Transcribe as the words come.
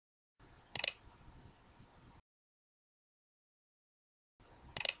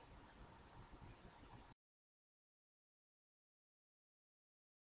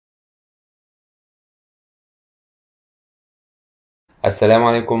السلام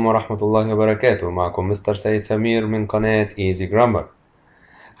عليكم ورحمة الله وبركاته. معكم مستر سيد سمير من قناة Easy Grammar.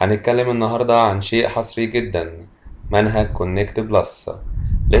 هنتكلم النهاردة عن شيء حصري جدا، منهج كونكت بلس.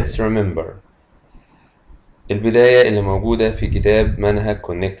 Let's remember البداية اللي موجودة في كتاب منهج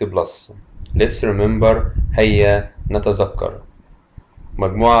كونكت بلس. Let's remember هيا نتذكر.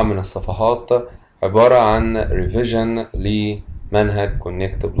 مجموعة من الصفحات عبارة عن ريفيجن لمنهج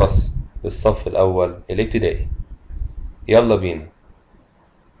كونكت بلس للصف الأول الابتدائي. يلا بينا.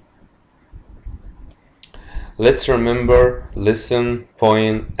 Let's remember, listen,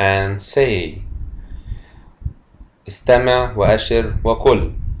 point and say. استمع وأشر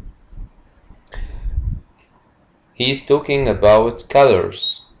وقل. He is talking about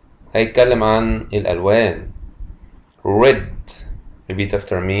colors. هيتكلم عن الألوان. Red. Repeat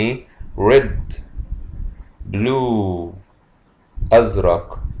after me. Red. Blue.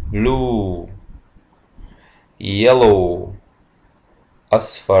 أزرق. Blue. Yellow.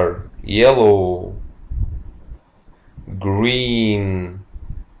 أصفر. Yellow. Green.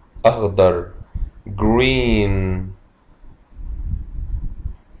 أخضر. Green.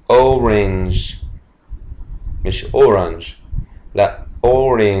 Orange. مش orange، لا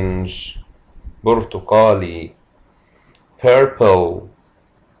orange. برتقالي. Purple.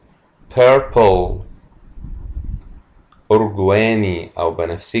 Purple. أرجواني أو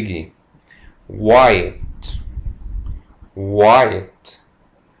بنفسجي. White. White.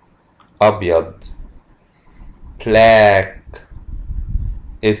 أبيض. Black.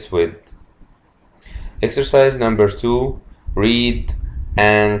 أسود. Exercise number 2. Read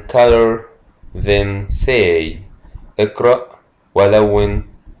and color then say. اقرأ ولون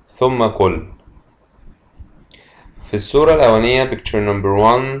ثم قل. في الصورة الأولانية picture number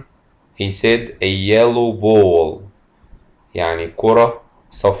 1 he said a yellow ball، يعني كرة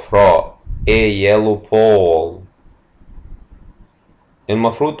صفراء. a yellow ball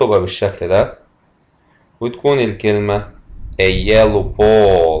المفروض تبقى بالشكل ده وتكون الكلمة a yellow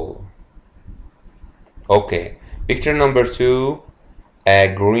ball. Okay. Picture number 2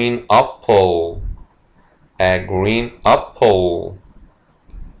 a green apple. A green apple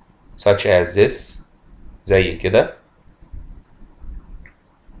such as this. زي كده.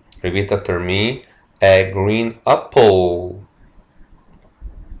 Repeat after me. A green apple.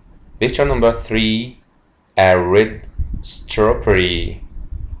 Picture number 3 a red strawberry.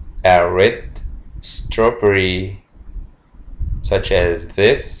 A red strawberry such as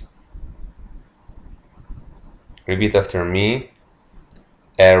this. Repeat after me.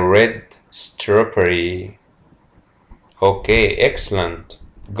 A red strawberry. Okay, excellent.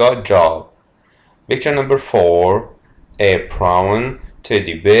 Good job. Picture number 4 a brown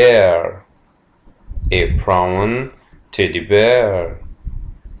teddy bear. A brown teddy bear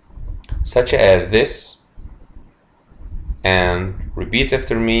such as this. And repeat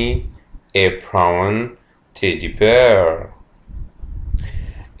after me. A brown teddy bear.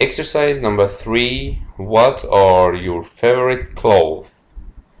 Exercise number 3 what are your favorite clothes?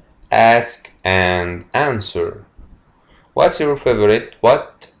 Ask and answer. What's your favorite?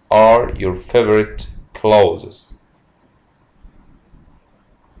 What are your favorite clothes?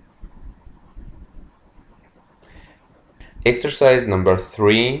 Exercise number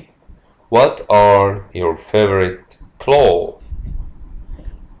 3 what are your favorite clothes?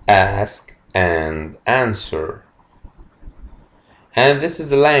 Ask and answer. And this is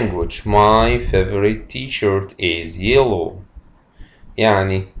the language. My favorite t-shirt is yellow.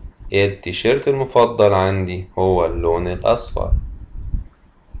 يعني التيشيرت المفضل عندي هو اللون الأصفر.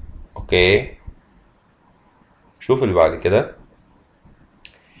 اوكي. شوف اللي بعد كده.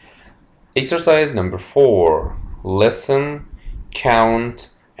 Exercise number 4 listen, count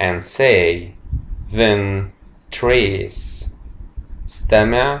and say then trace.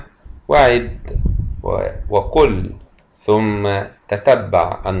 استمع وعد وقل ثم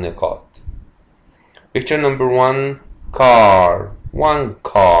تتبع النقاط. Picture number 1 car. One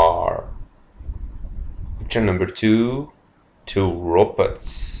car. Picture number 2 two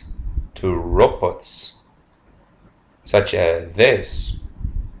robots. Two robots such as this.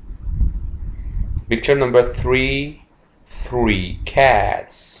 Picture number 3 three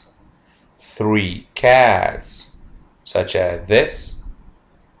cats. Three cats such as this.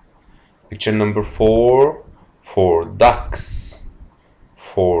 Picture number 4 four ducks.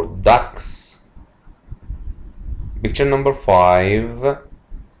 Four ducks. Picture number 5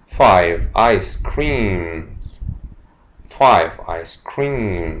 five ice creams. Five ice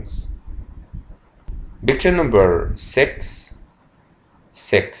creams. Picture number 6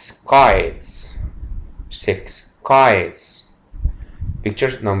 six kites. Six kites.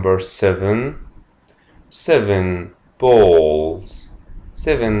 Picture number 7 seven balls.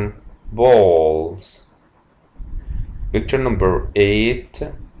 7 balls. Picture number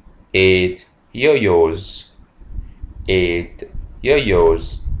 8, 8 yo-yos, 8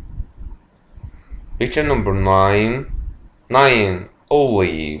 yo-yos. Picture number 9, 9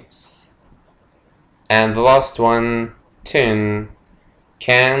 olives. And the last one, 10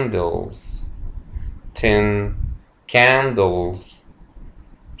 candles, 10 candles.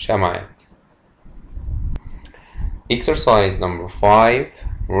 شمعات. Exercise number 5,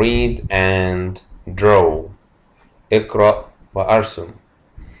 read and draw. اقرأ وأرسم.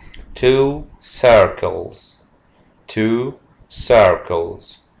 2 circles, 2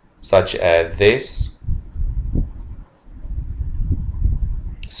 circles, such as this.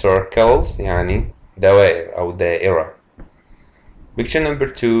 Circles يعني دوائر أو دائرة. Picture number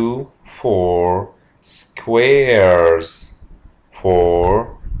 2, 4 squares,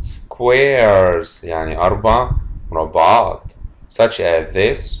 4 squares يعني 4 مربعات, such as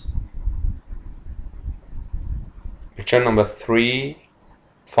this. Picture number 3,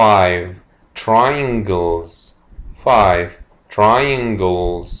 5 triangles, 5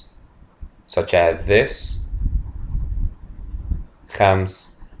 triangles, such as this.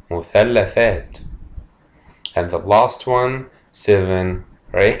 5 مثلثات. And the last one, 7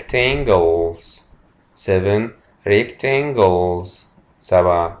 rectangles, 7 rectangles,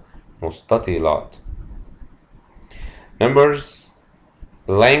 7 مستطيلات. Numbers,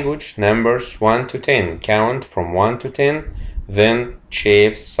 language numbers 1 to 10. Count from 1 to 10. Then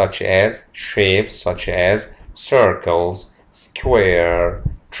shapes such as circles, square,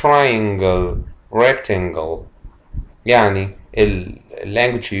 triangle, rectangle. يعني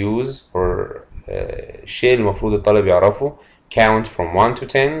language use or الشيء المفروض الطالب يعرفه. Count from 1 to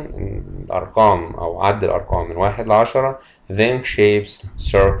 10 الأرقام أو عد الأرقام من 1 ل 10. Then shapes,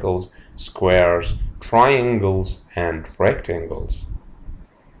 circles, squares, triangles and rectangles.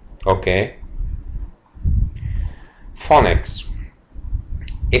 Okay. Phonics.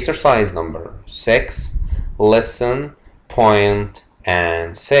 Exercise number 6. Listen, point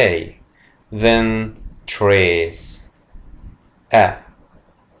and say. Then trace.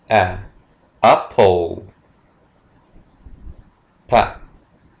 Apple. Pock.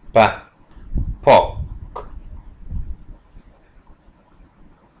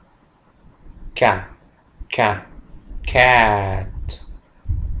 Cat.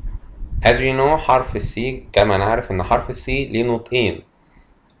 As we know حرف السي كما نعرف ان حرف السي ليه نطقين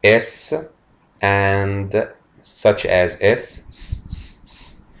S and such as S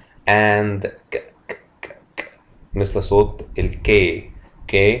and مثل صوت الكي.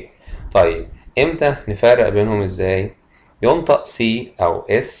 طيب امتى نفرق بينهم ازاي؟ ينطق سي او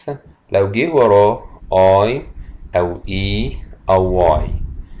اس لو جه وراه اي او اي او واي.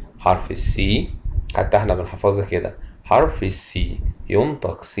 حرف السي حتى احنا بنحفظها كده، حرف السي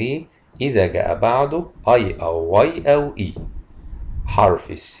ينطق سي إذا جاء بعده اي او واي او اي.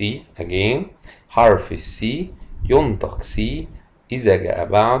 حرف السي again، حرف السي ينطق سي إذا جاء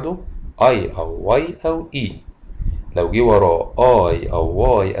بعده اي او واي او اي. لو جه وراه اي او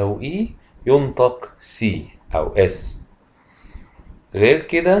واي او اي ينطق سي او اس. غير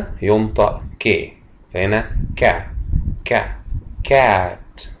كده ينطق كي. فهنا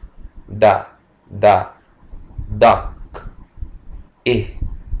كات، duck،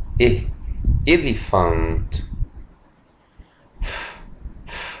 elephant،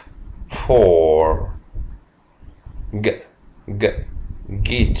 four،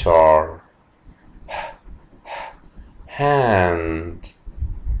 guitar، hand،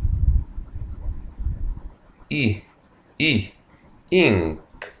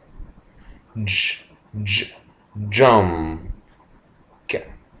 ink، jump،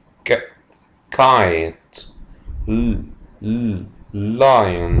 kite،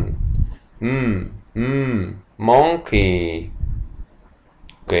 lion، monkey.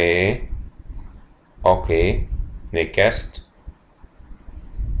 Okay, next.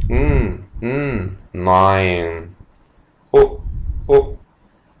 Nine.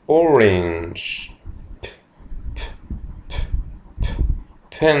 Orange.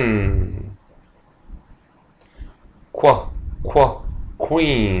 Pen.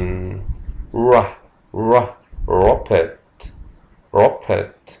 Queen.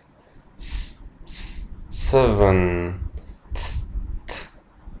 Rocket. Seven.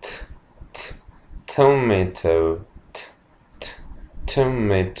 Tomato.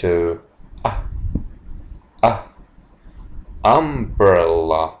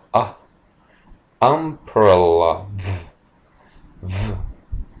 Umbrella.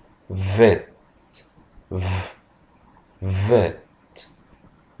 Vet.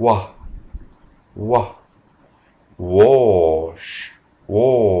 Wash.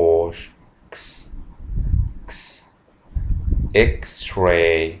 wash x x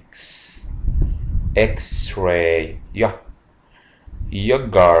x-ray x x-ray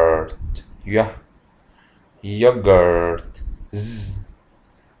yogurt yogurt z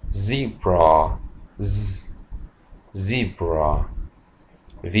zebra z zebra.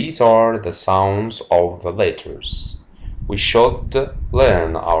 These are the sounds of the letters. We should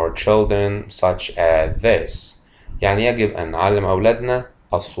learn our children such as this. يعني يجب أن نعلم أولادنا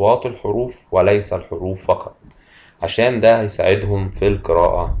أصوات الحروف وليس الحروف فقط، عشان ده هيساعدهم في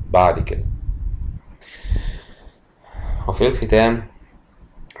القراءة بعد كده. وفي الختام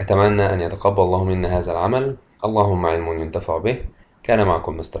أتمنى أن يتقبل الله منا هذا العمل. اللهم علم ينتفع به. كان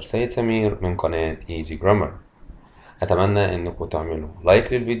معكم مستر سيد سمير من قناة Easy Grammar. أتمنى أنكم تعملوا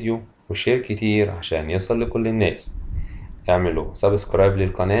لايك للفيديو وشير كتير عشان يصل لكل الناس. اعملوا سبسكرايب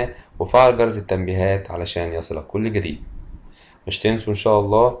للقناة وفعل جرس التنبيهات علشان يصلك كل جديد. مش تنسوا إن شاء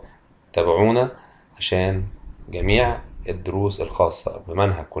الله تابعونا عشان جميع الدروس الخاصة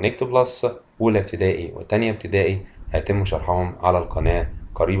بمنهج كونكت بلس اولى ابتدائي وتانية ابتدائي هيتم شرحهم على القناة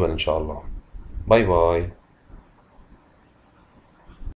قريبا إن شاء الله. باي باي.